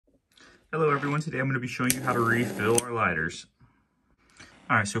Hello everyone, today I'm going to be showing you how to refill our lighters.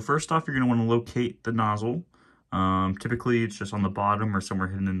 Alright, so first off you're going to want to locate the nozzle. Typically it's just on the bottom or somewhere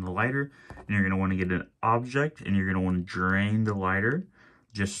hidden in the lighter. And you're going to want to get an object and you're going to want to drain the lighter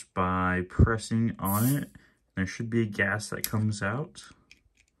just by pressing on it. There should be a gas that comes out.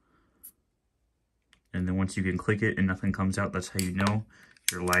 And then once you can click it and nothing comes out, that's how you know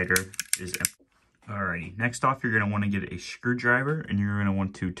your lighter is empty. Alrighty, next off you're going to want to get a screwdriver and you're going to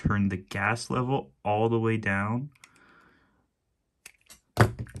want to turn the gas level all the way down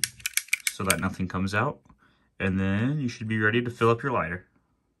so that nothing comes out. And then you should be ready to fill up your lighter.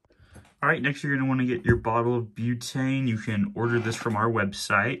 Alright, next you're going to want to get your bottle of butane. You can order this from our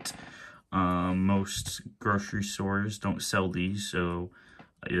website. Most grocery stores don't sell these, so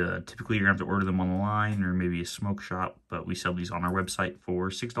typically you're going to have to order them online or maybe a smoke shop, but we sell these on our website for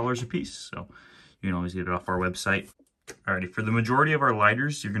 $6 a piece. So you can always get it off our website. Alrighty, for the majority of our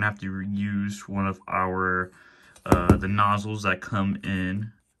lighters, you're gonna have to use one of our the nozzles that come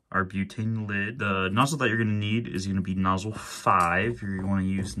in our butane lid. The nozzle that you're gonna need is gonna be nozzle 5. You're gonna want to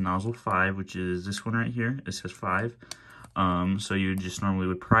use nozzle 5, which is this one right here. It says 5. So you just normally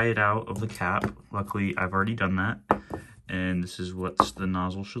would pry it out of the cap. Luckily, I've already done that, and this is what the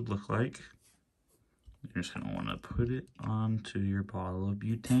nozzle should look like. You're just going to want to put it onto your bottle of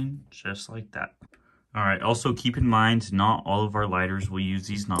butane, just like that. Alright, also keep in mind, not all of our lighters will use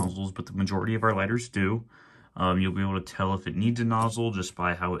these nozzles, but the majority of our lighters do. You'll be able to tell if it needs a nozzle just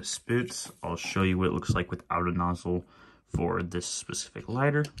by how it spits. I'll show you what it looks like without a nozzle for this specific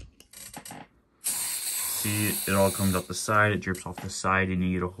lighter. See, it all comes out the side, it drips off the side, and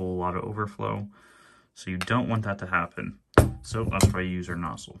you get a whole lot of overflow. So you don't want that to happen. So that's why you use our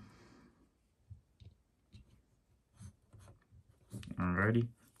nozzle. Alrighty,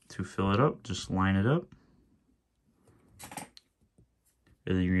 to fill it up, just line it up.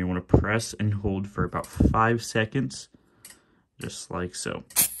 And then you're going to want to press and hold for about 5 seconds, just like so.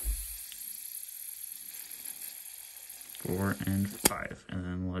 4 and 5, and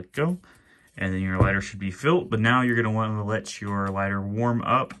then let go. And then your lighter should be filled, but now you're going to want to let your lighter warm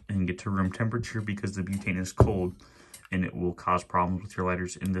up and get to room temperature because the butane is cold and it will cause problems with your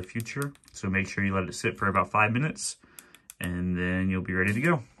lighters in the future. So make sure you let it sit for about 5 minutes. And then you'll be ready to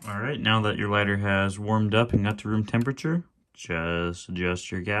go. All right, now that your lighter has warmed up and got to room temperature, just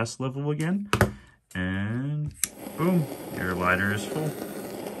adjust your gas level again. And boom, your lighter is full.